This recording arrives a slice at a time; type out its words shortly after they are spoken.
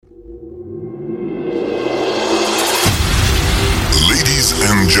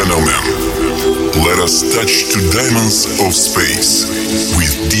let us touch to diamonds of space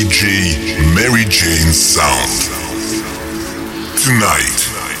with DJ Mary Jane Sound. Tonight,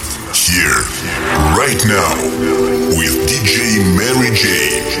 here, right now, with DJ Mary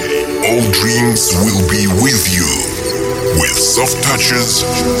Jane, all dreams will be with you. With soft touches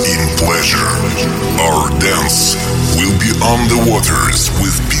in pleasure, our dance will be on the waters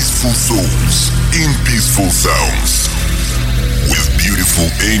with peaceful souls in peaceful sounds. With beautiful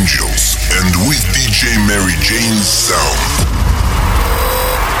angels and with DJ Mary Jane's sound.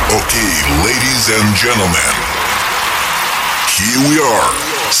 Okay, ladies and gentlemen, here we are.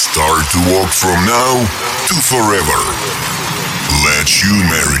 Start to walk from now to forever. Let you,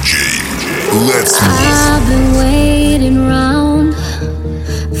 Mary Jane. Let's move. I've been waiting round,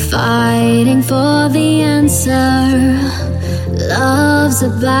 fighting for the answer. Love's a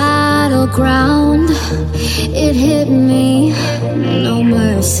battleground. It hit me, no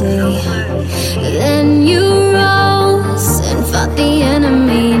mercy. Then you rose and fought the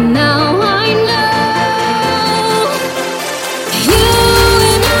enemy. Now I know you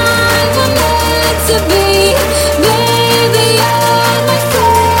and I were meant to be. Baby, you're my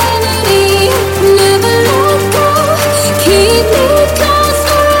sanity. Never let go. Keep me close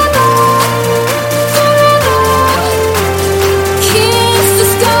forever, forever. Kiss the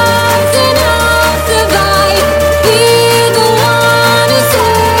stars and I'll survive. Be the one who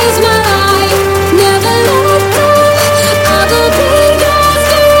saves my life. Never let go. I will be yours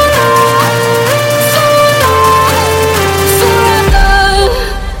forever, forever, forever.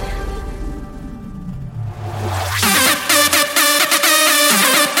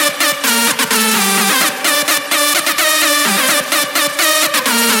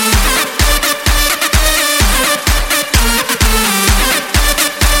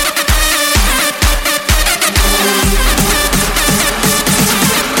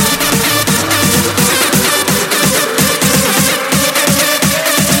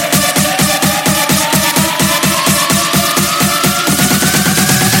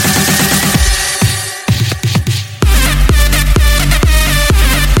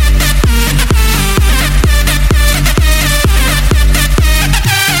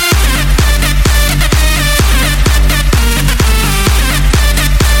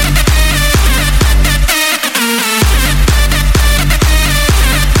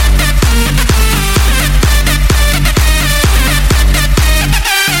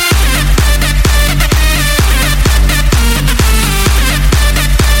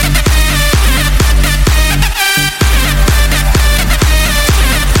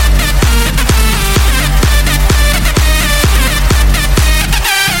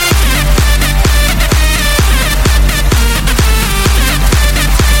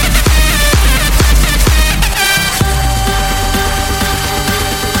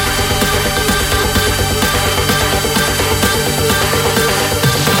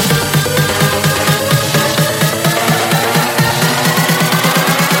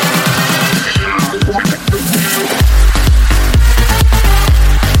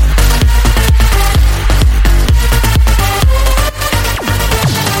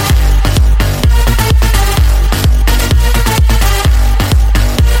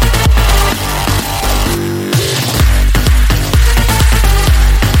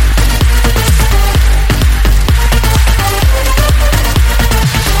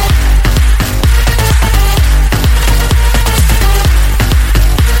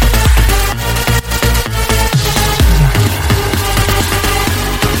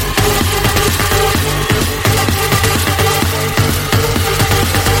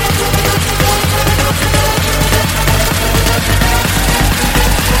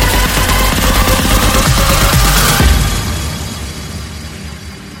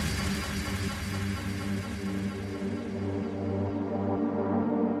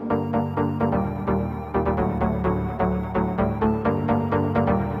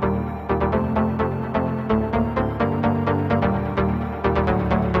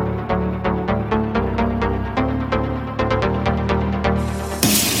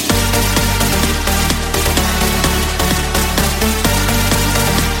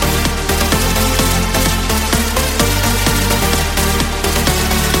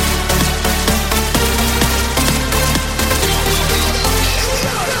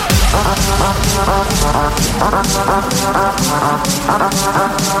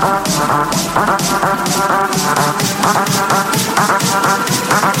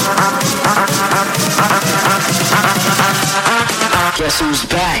 Guess who's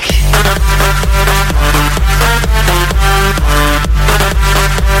back?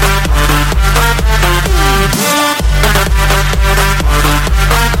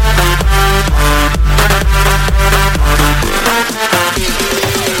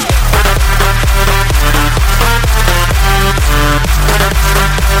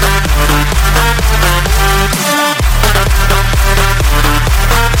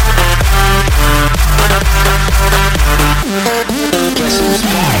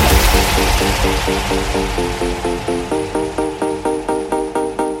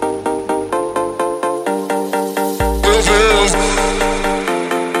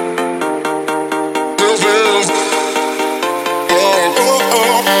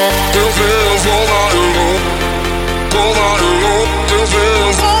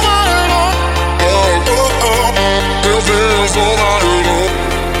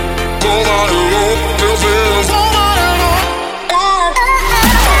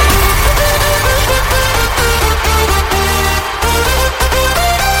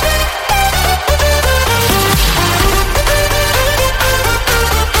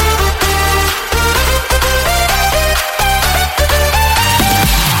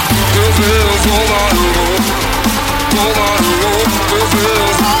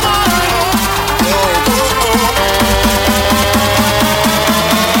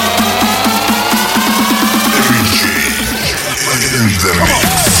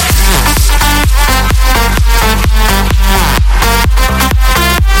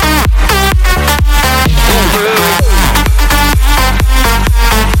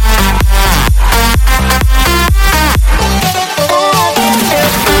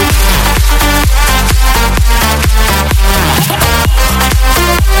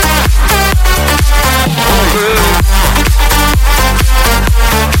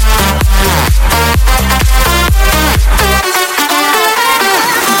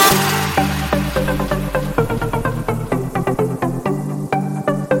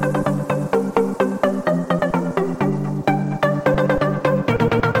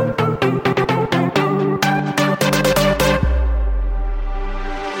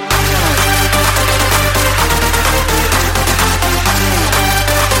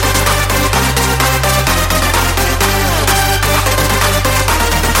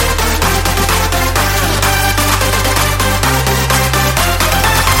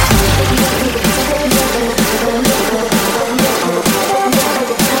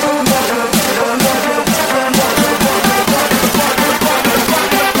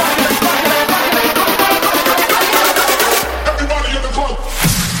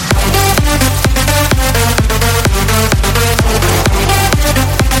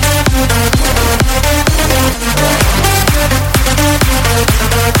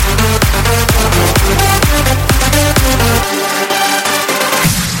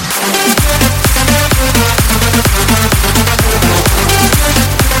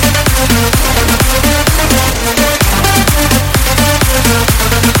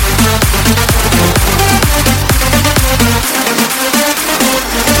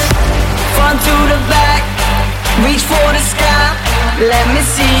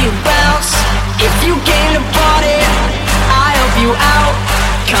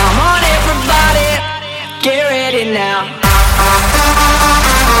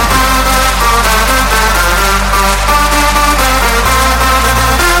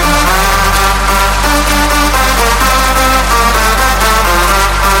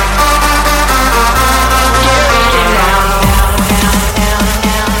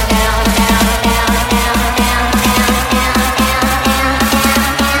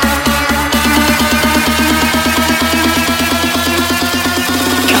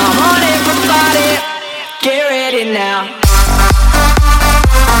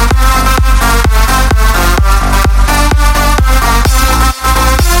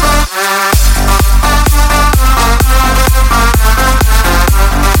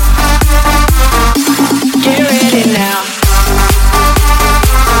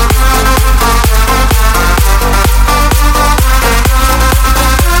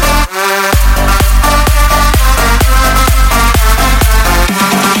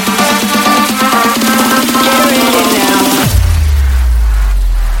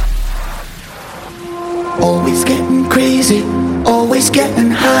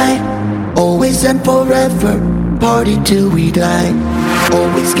 Party till we die.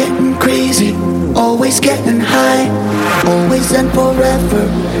 Always getting crazy, always getting high. Always and forever.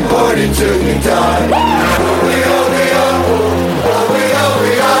 Party till we die. We are, we are, we are,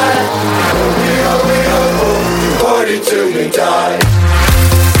 we are. We are, we are, party till we die.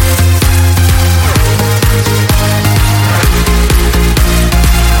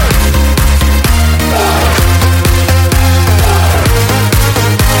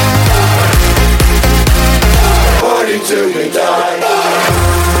 Till we die.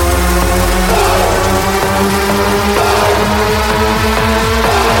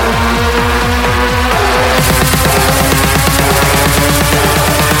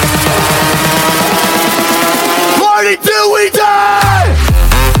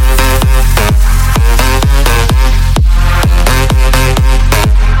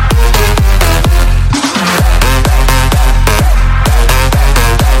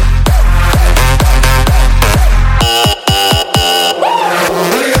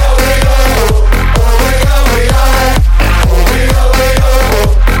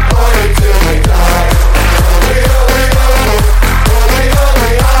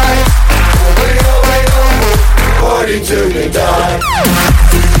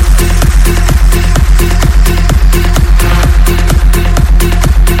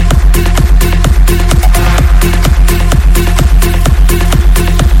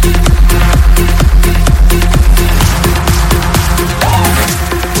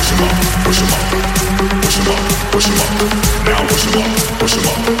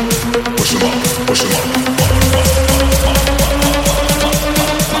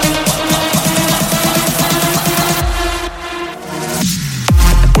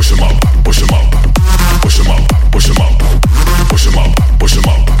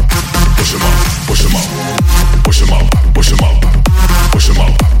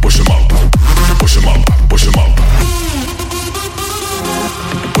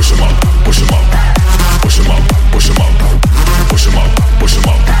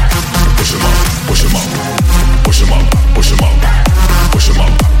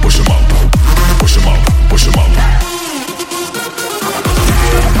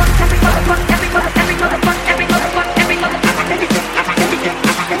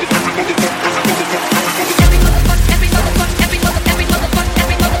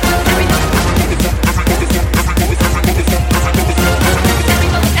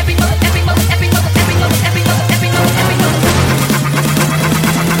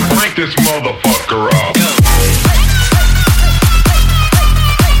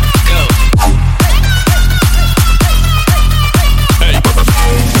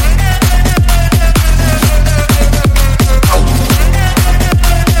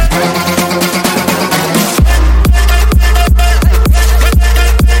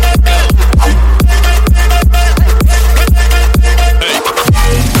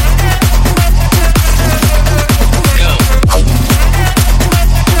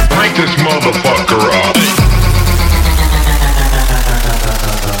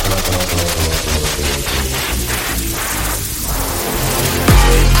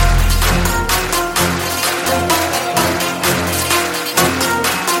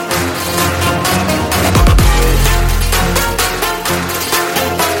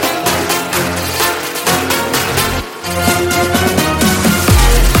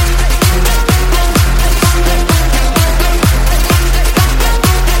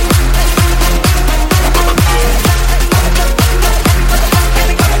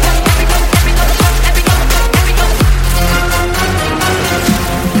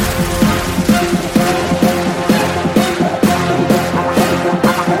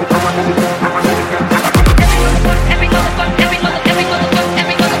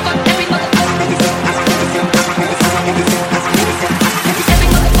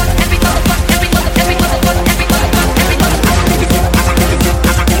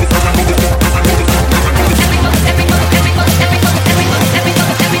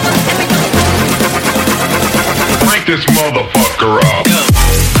 Crank this motherfucker up.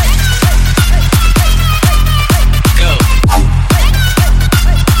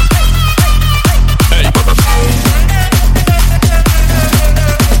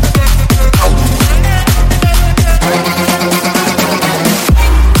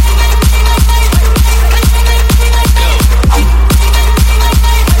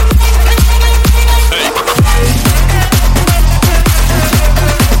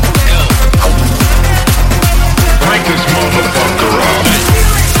 Crank this motherfucker up.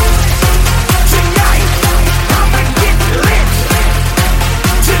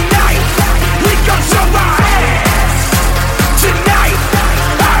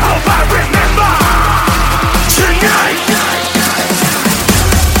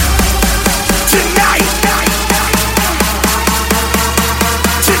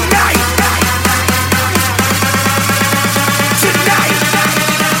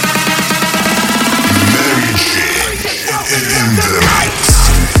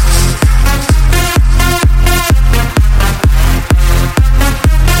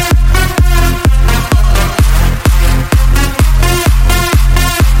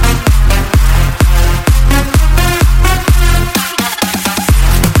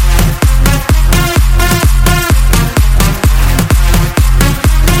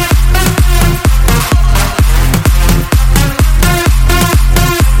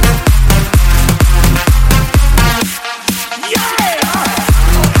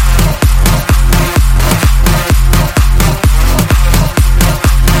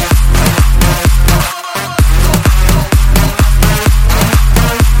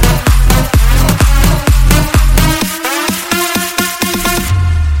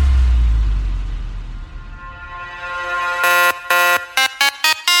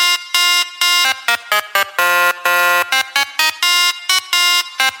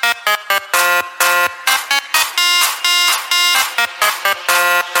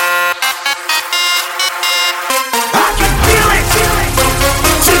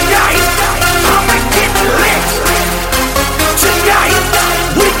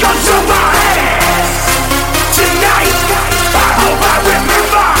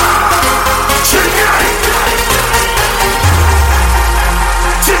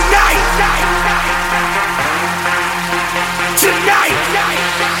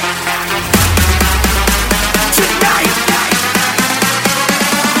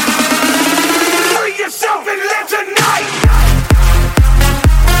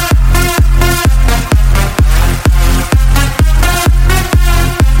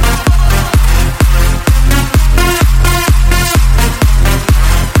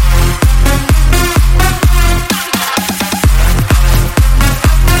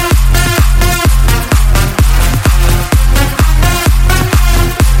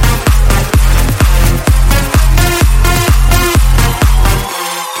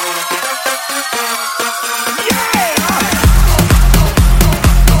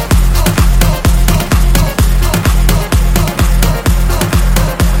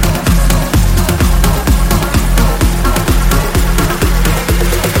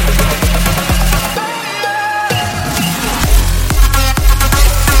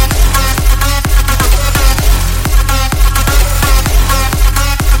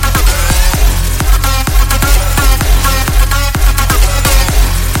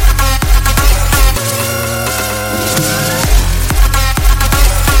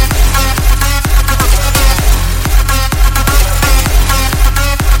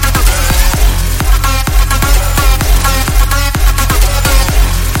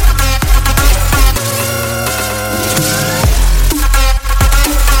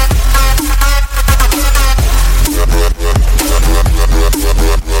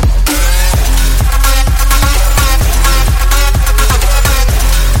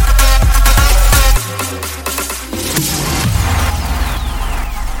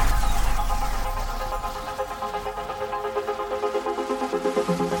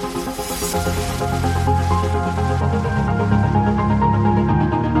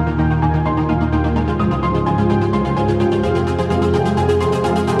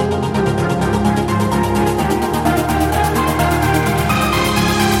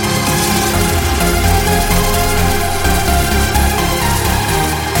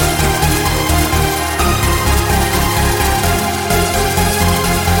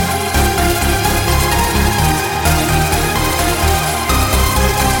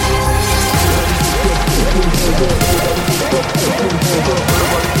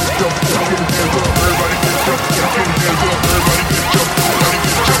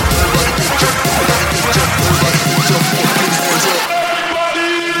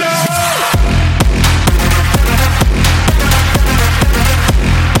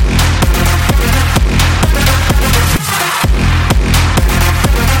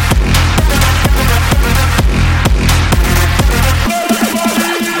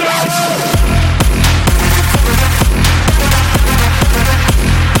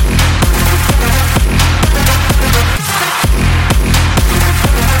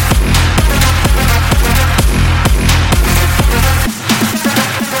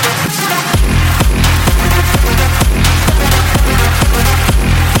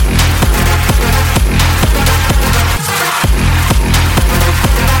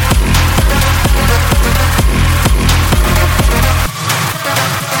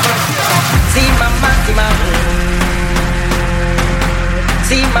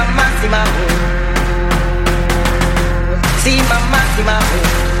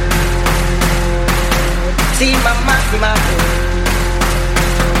 máxima.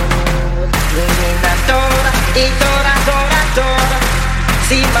 Tora, y tora, tora, tora.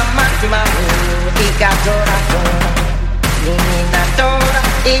 Si máxima, y tora, tora. Tora,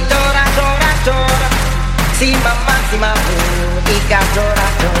 y tora, tora, tora. Si máxima, y tora,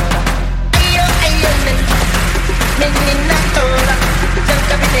 tora. Ayo, ayo, menina tora,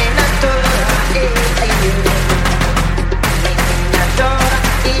 tanta menina tora, ayo. Menina tora,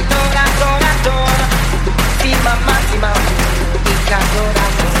 y tora, tora, tora. Si máxima, y tora, tora.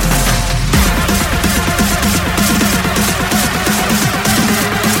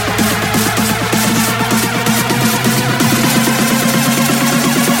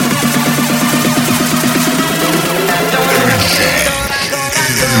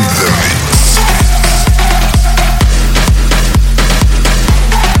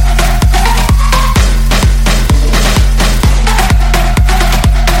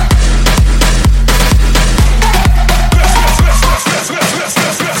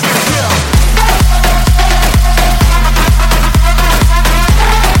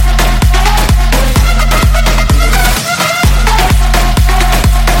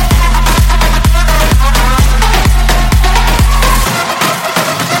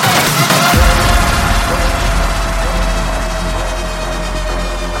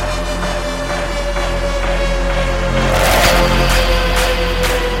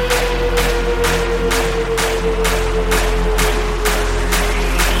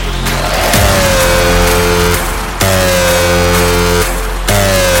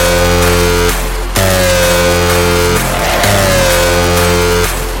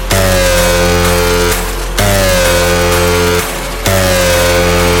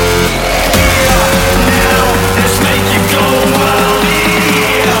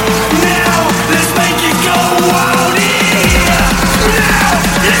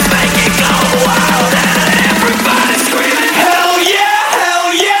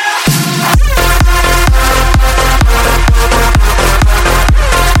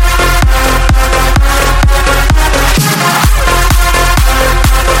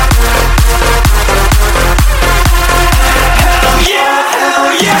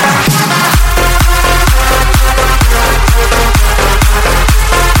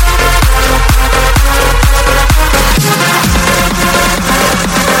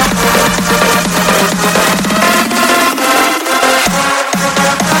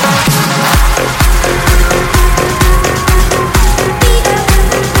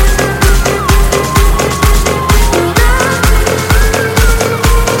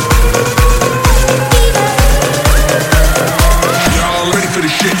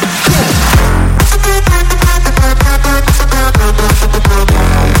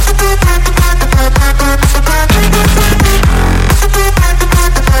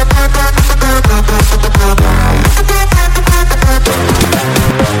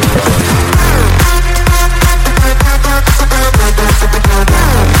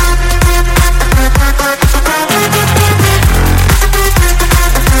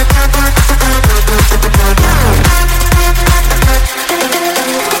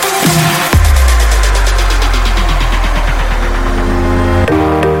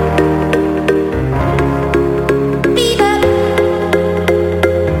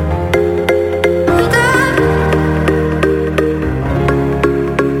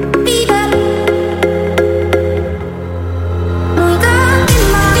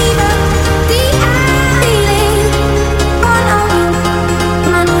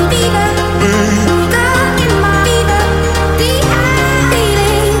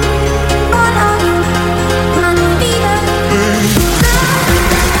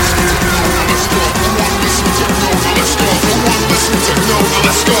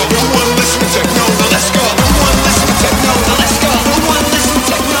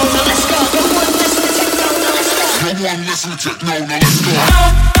 listen to techno, now let's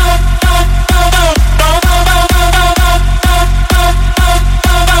go.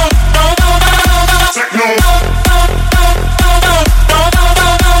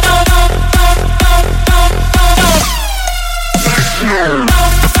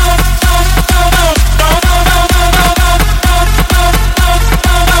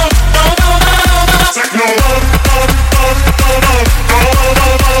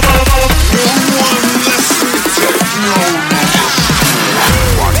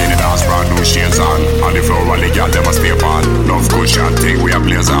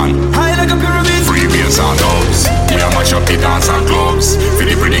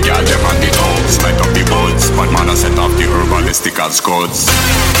 Scots.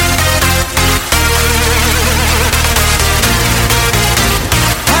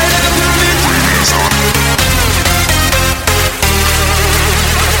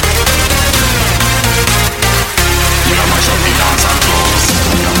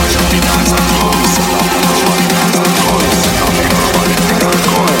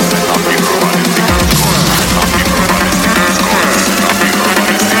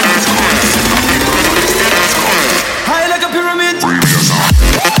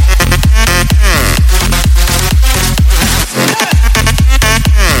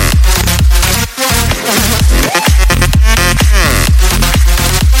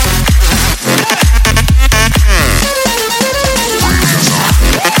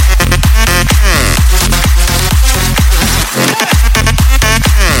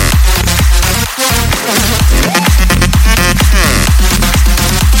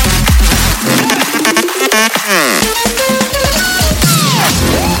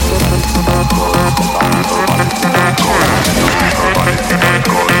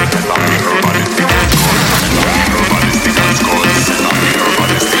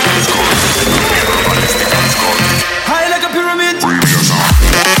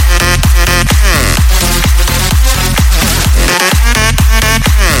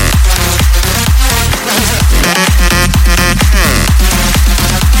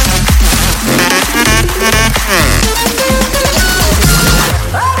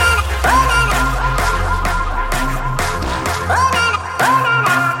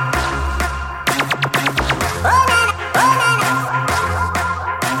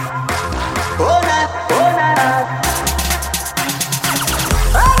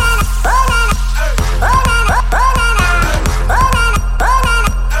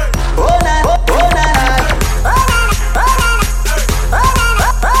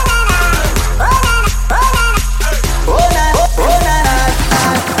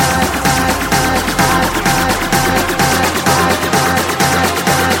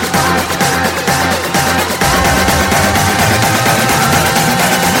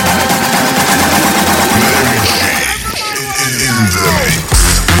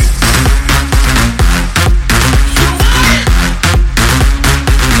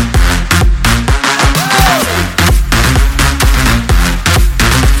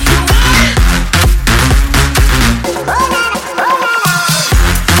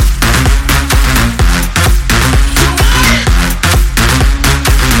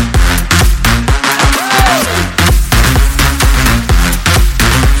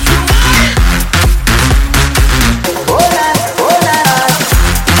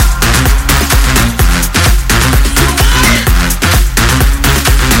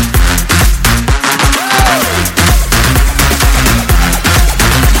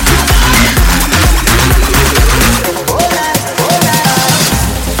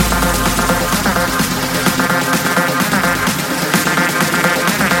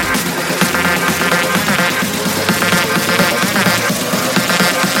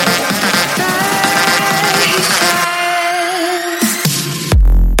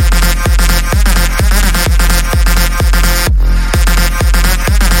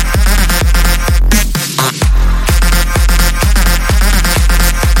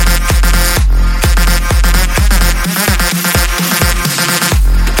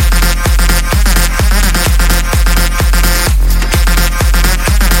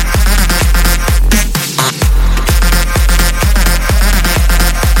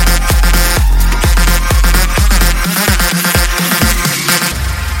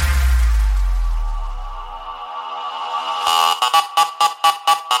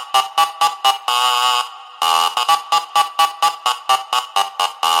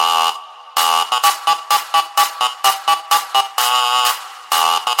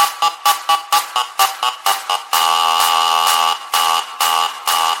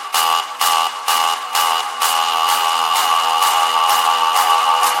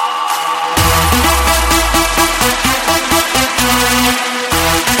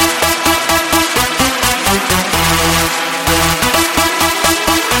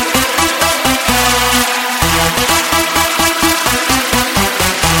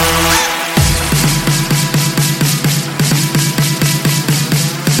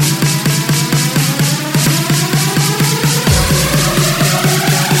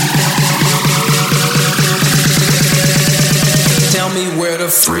 me where the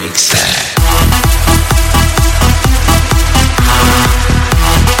freaks at.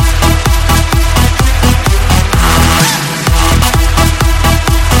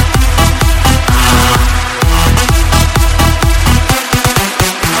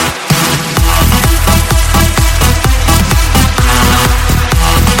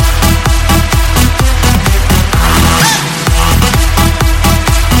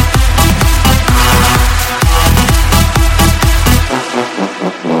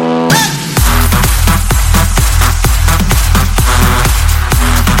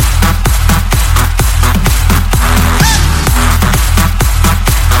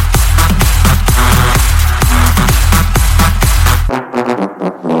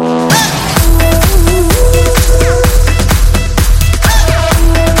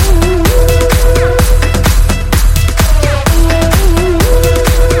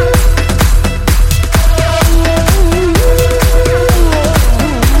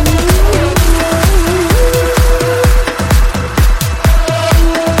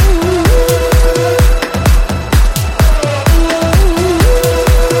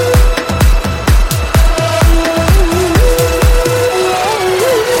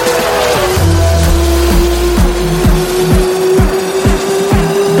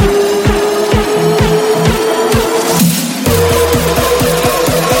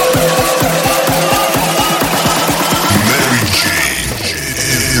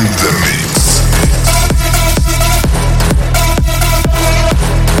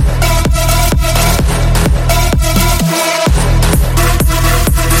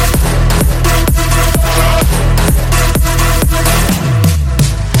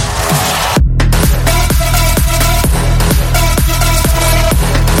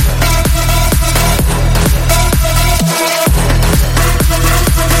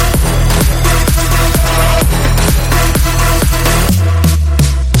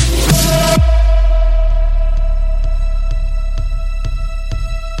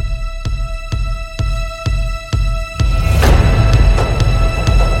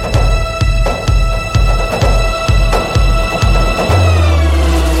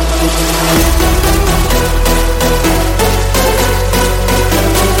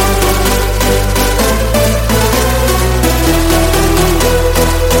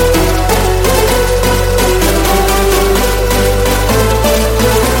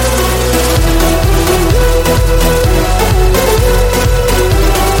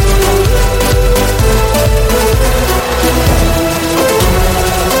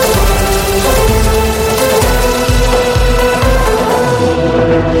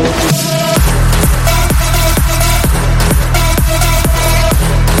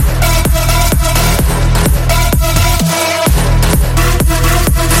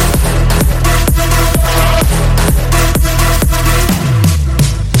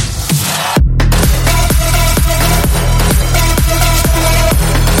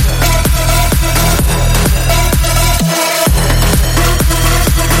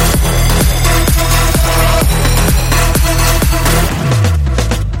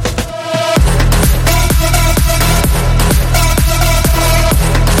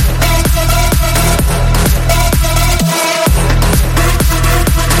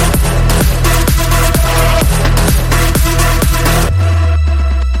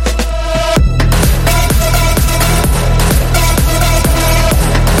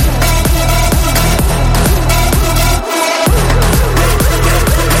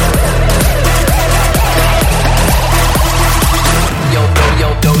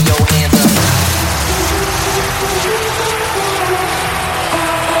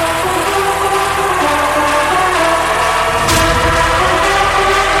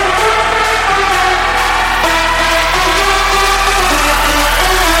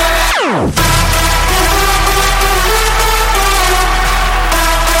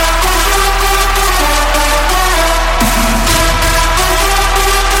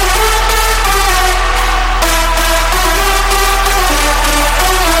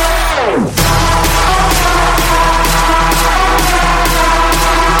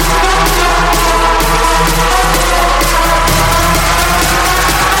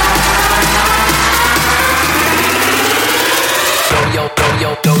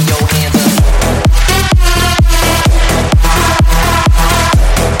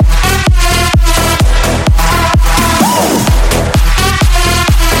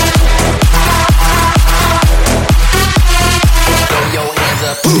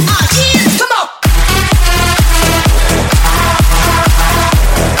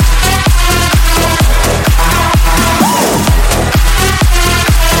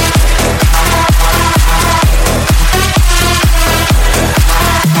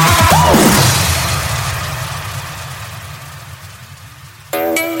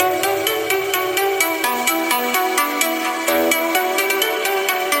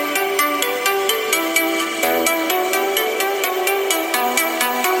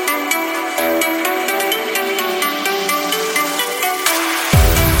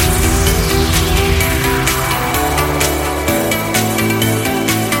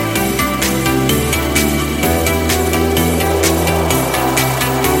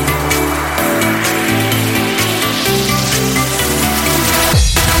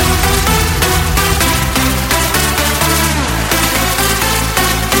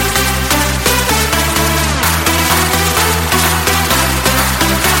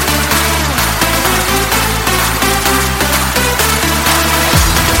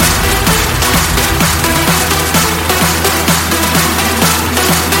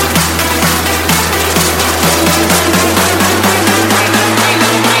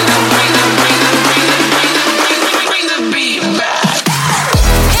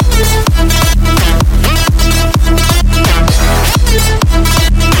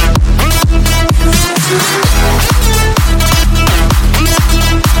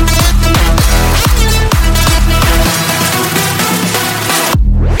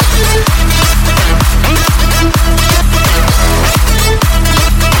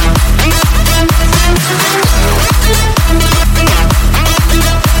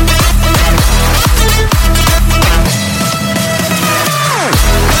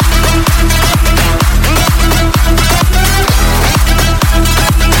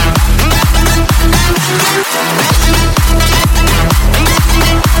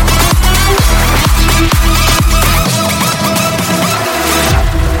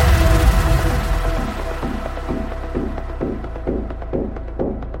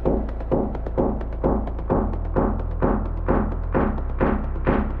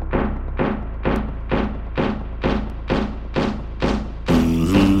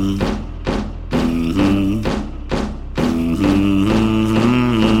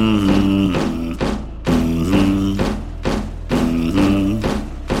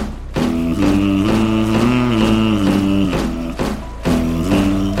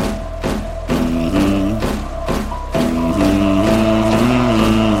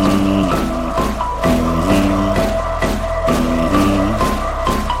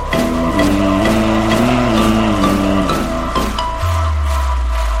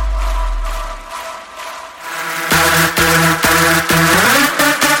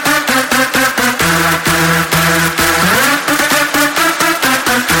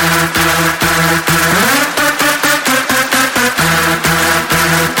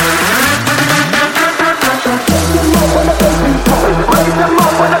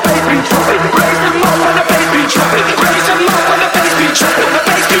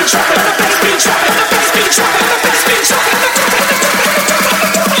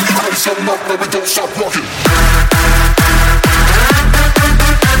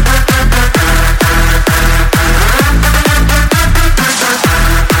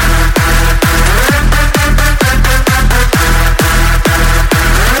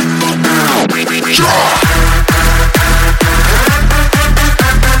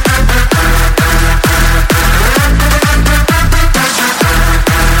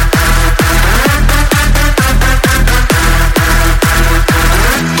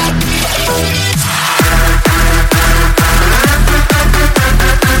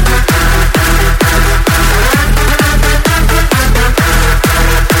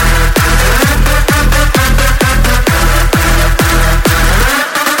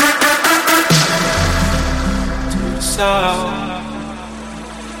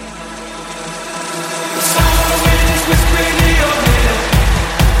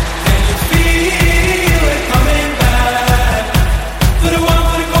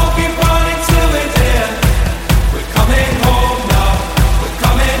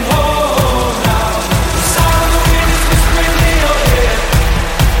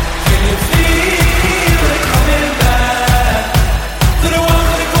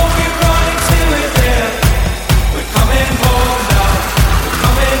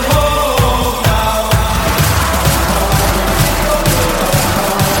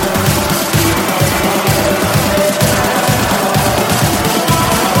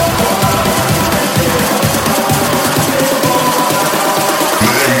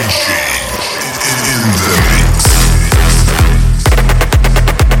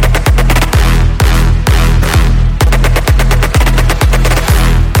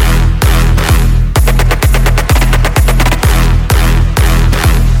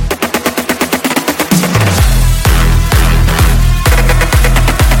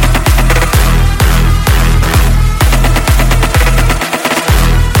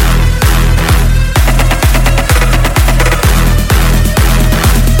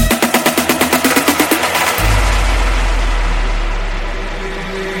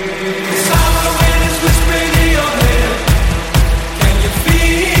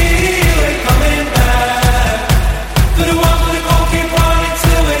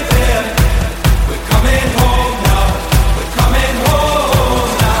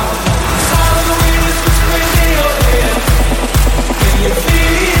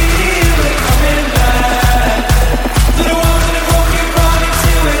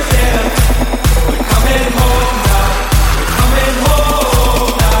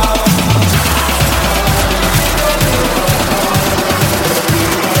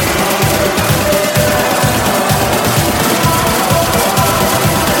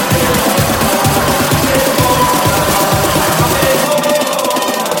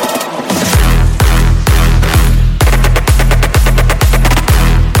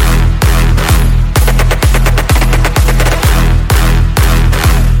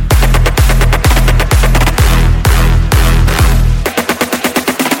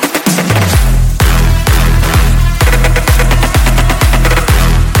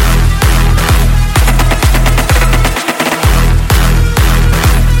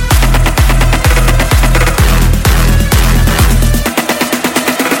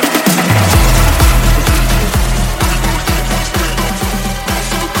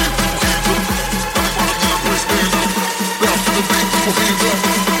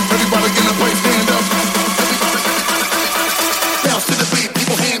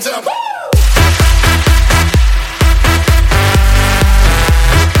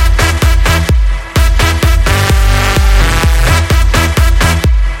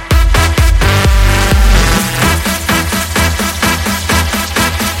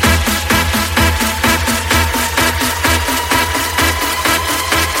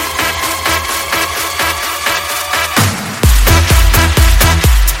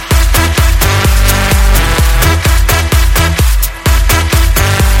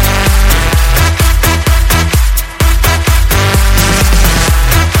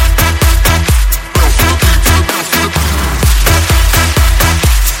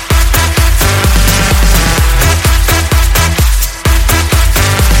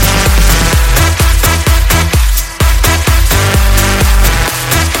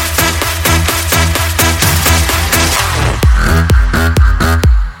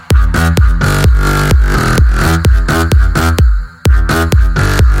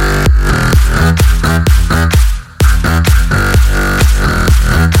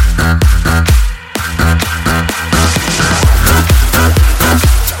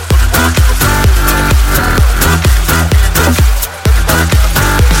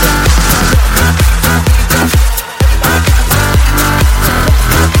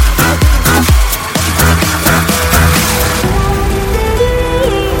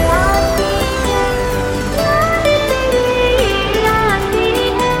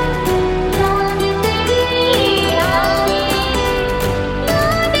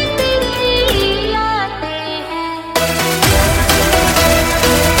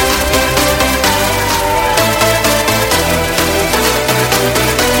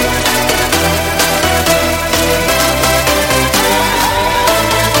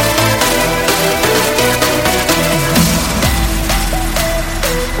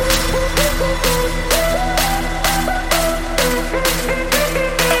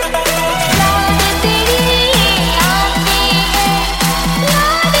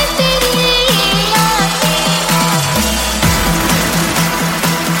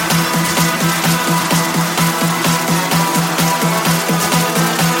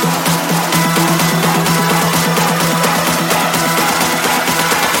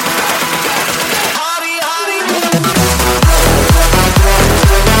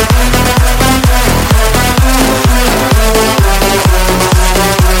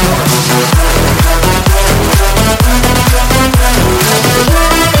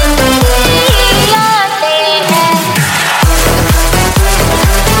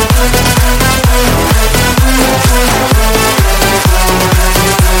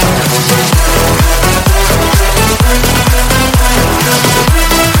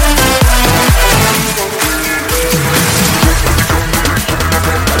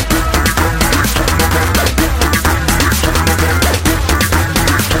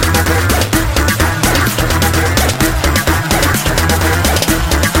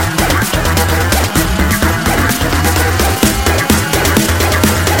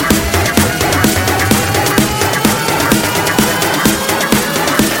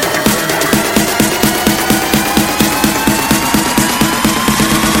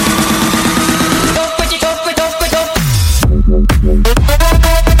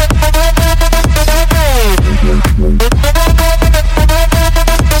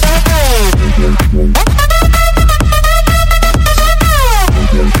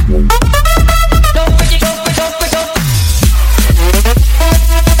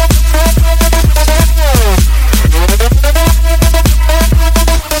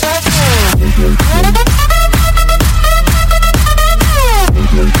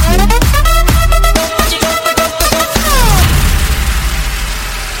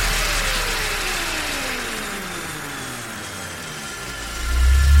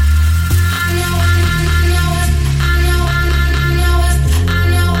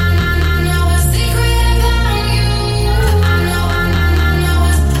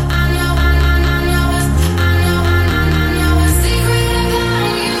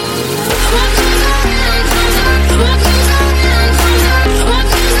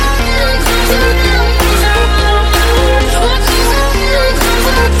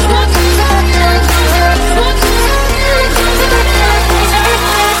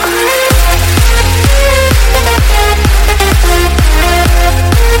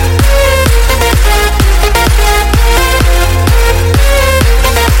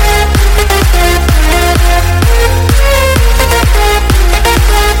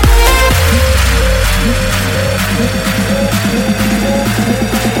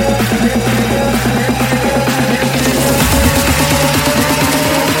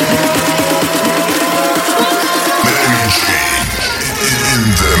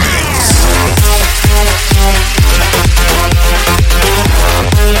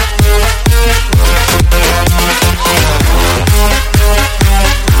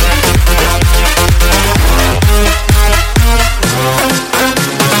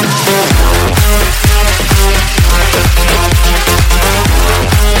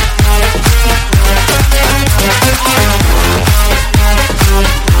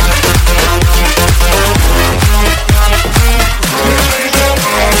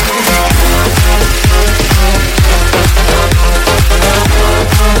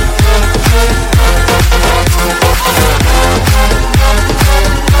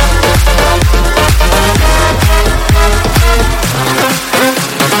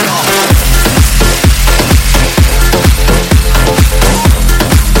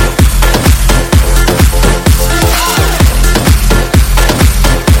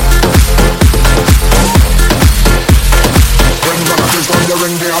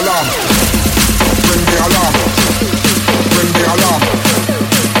 alarm. Ring the alarm. Ring the alarm.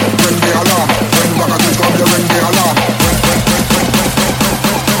 Ring the alarm. When Ragatus come, you ring the alarm.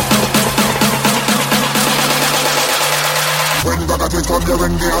 When Ragatus come, you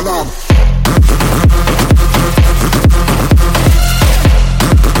ring the alarm.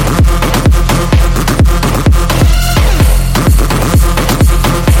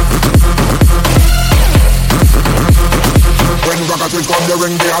 When Ragatus come, you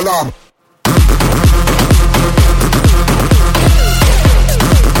ring the alarm.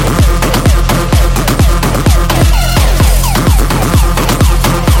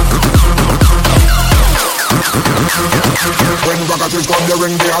 When Ragatus come, you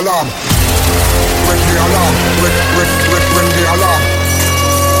ring the alarm. Ring the alarm. Ring the alarm. Ring the alarm.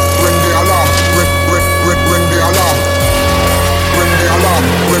 Ring the alarm. Ring the alarm.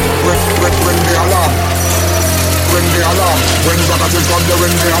 Ring the alarm. Ring the alarm. When Ragatus come, you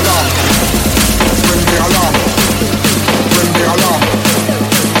ring the alarm. Ring the alarm. Ring the alarm.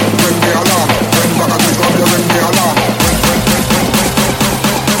 Ring the alarm. When Ragatus come, you ring the alarm.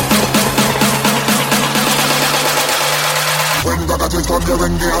 When Ragatus come, you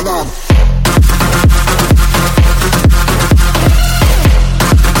ring the alarm.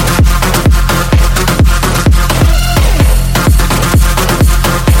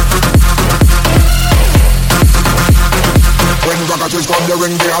 When Ragatus come, you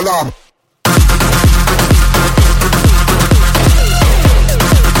ring the alarm.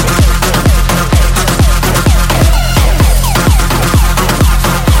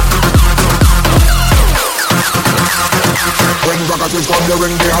 When Ragatus come, you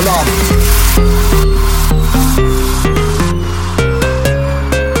ring the alarm.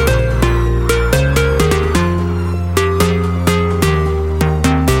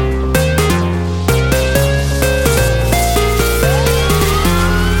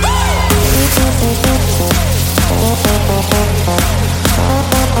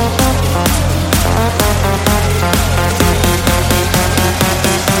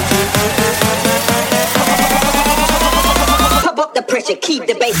 Pressure, keep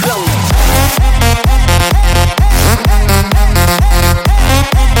the bass low.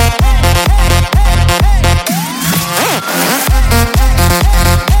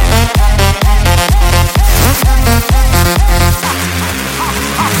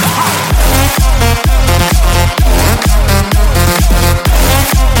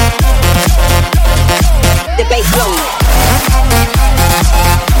 The bass low.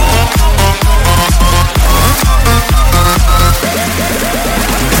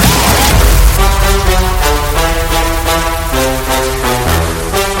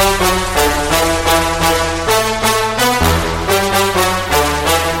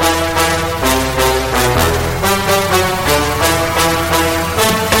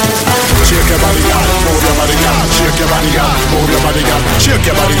 Shake your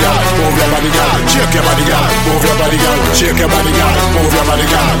body, girl. Move your body, girl. Shake your body, girl. Move your body, girl. Shake your body, girl. Move your body,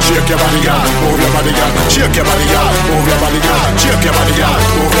 girl. Shake your body, girl. Move your body, girl. Shake your body, girl. Move your body, girl. Shake your body, girl.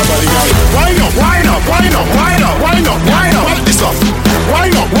 Move your body, girl. Wind up, wind up, wind up, wind up, wind up, wind up. Wind this up.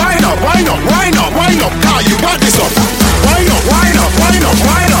 Wind up, wind up, wind up, wind up, wind up. Car, you got this up. Wind up, wind up, wind up,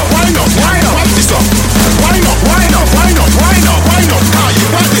 wind up, wind up, wind up. Wind this up. Wind up, wind up, wind up, wind up, wind up. Car, you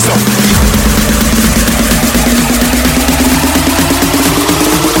got this up.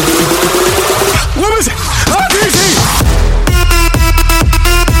 What is it?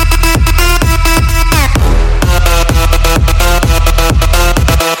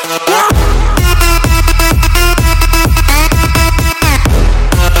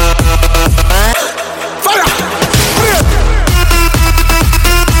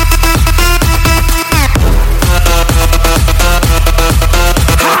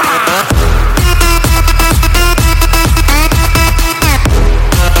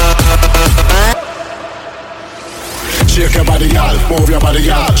 Shake your body, girl. Move your body,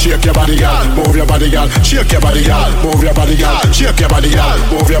 girl. Shake your body, girl. Move your body, girl. Shake your body, girl. Move your body, girl. Shake your body, girl.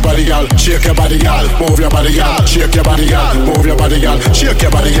 Move your body, girl. Shake your body, girl. Move your body, girl. Shake your body, girl. Move your body, girl. Shake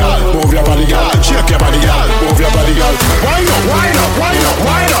your body, girl. Move your body, girl. Shake your body, girl. Move your body, girl. Wind up, wind up, wind up,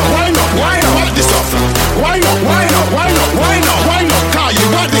 wind up, wind up, wind up. Wind this up. Wind up, wind up, wind up, wind up, wind up. Car, you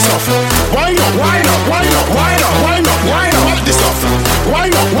got this up. Wind up, wind up, wind up, wind up, wind up, wind up. Wind this up.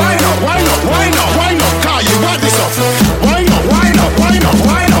 Wind up, wind up, wind up, wind up, wind up. Car, you got this up. Wind up, wind up, wind up,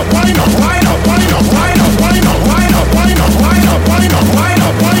 wind up, wind up, wind up, wind up, wind up, wind up, wind up, wind up, wind up, wind up, wind up, wind up, wind up.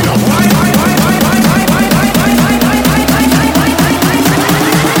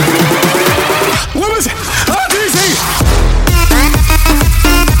 What was it?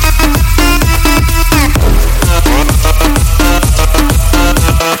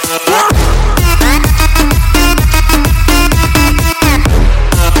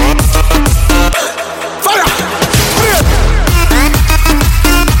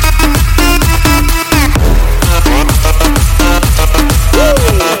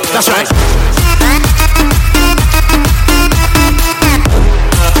 That's right.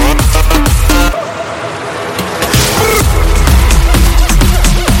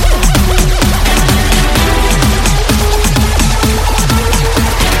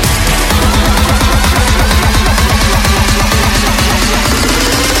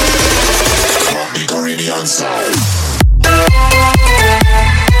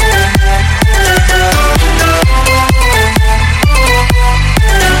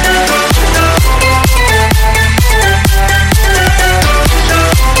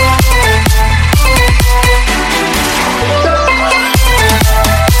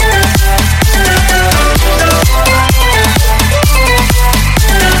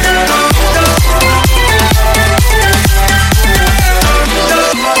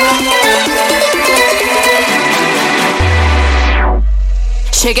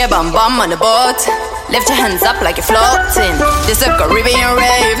 Shake your bum bum on the boat. Lift your hands up like you're floating. This a Caribbean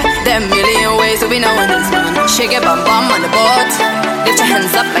rave. There are a million ways to be knowing this one. Shake your bum bum on the boat. Lift your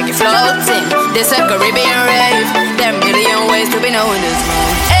hands up like you're floating. This a Caribbean rave. There are a million ways to be knowing this one.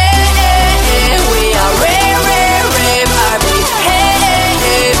 Hey, hey, hey, we are rave, rave, rave, RB. Hey, hey,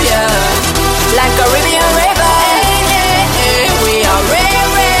 hey, yeah. Like Caribbean rave. Hey, hey, hey, we are rave,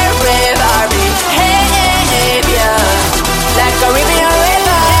 rave, rave, RB. Hey, hey, hey, yeah. Like Caribbean rave.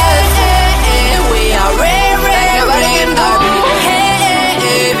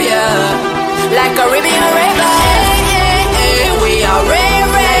 Like Caribbean river, hey, hey, hey, we are rave,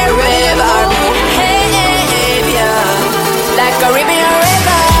 rave, rave, army. Hey, hey, hey, yeah. Like Caribbean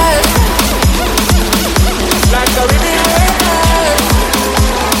river, like Caribbean river.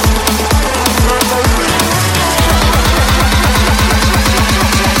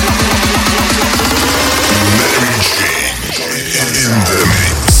 Mary J in the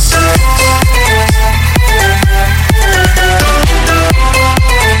mix.